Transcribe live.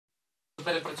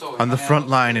On the front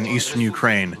line in eastern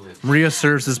Ukraine, Maria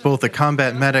serves as both a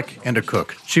combat medic and a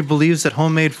cook. She believes that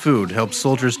homemade food helps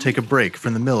soldiers take a break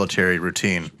from the military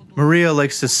routine. Maria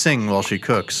likes to sing while she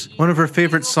cooks. One of her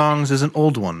favorite songs is an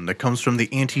old one that comes from the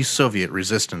anti-Soviet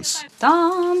resistance.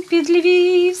 Там під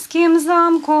Львівським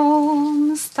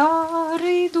замком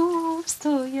старий дуб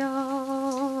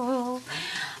стояв,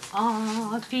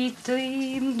 а під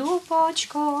тим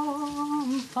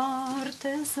дубочком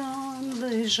партизан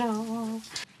лежав.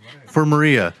 For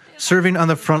Maria, serving on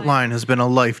the front line has been a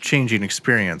life-changing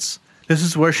experience. This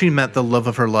is where she met the love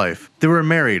of her life. They were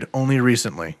married only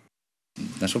recently.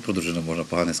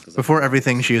 Before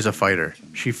everything, she is a fighter.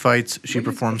 She fights, she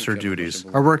performs her duties.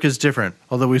 Our work is different,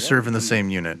 although we serve in the same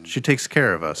unit. She takes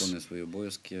care of us.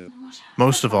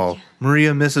 Most of all,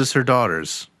 Maria misses her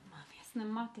daughters.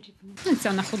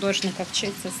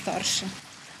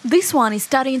 This one is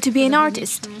studying to be an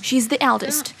artist. She's the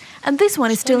eldest. And this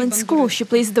one is still in school. She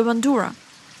plays the bandura.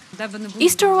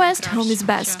 East or west, home is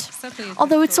best.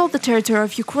 Although it's all the territory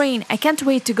of Ukraine, I can't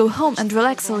wait to go home and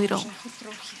relax a little.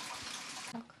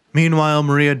 Meanwhile,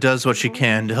 Maria does what she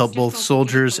can to help both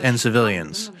soldiers and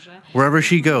civilians. Wherever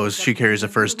she goes, she carries a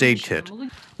first aid kit.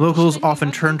 Locals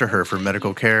often turn to her for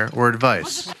medical care or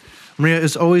advice. Maria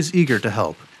is always eager to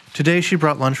help. Today she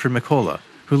brought lunch for Mykola,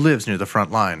 who lives near the front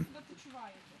line.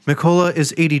 Mykola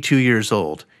is 82 years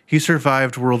old. He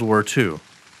survived World War II.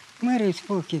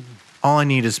 All I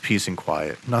need is peace and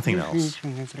quiet, nothing else.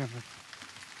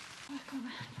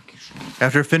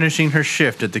 After finishing her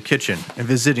shift at the kitchen and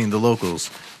visiting the locals,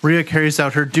 Maria carries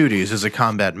out her duties as a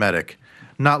combat medic.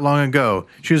 Not long ago,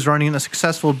 she was running a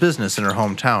successful business in her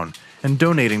hometown and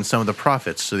donating some of the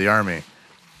profits to the army.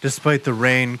 Despite the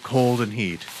rain, cold, and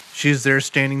heat, she is there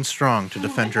standing strong to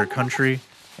defend her country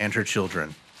and her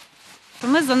children.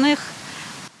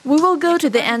 We will go to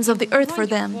the ends of the earth for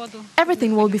them.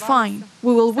 Everything will be fine.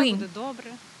 We will win.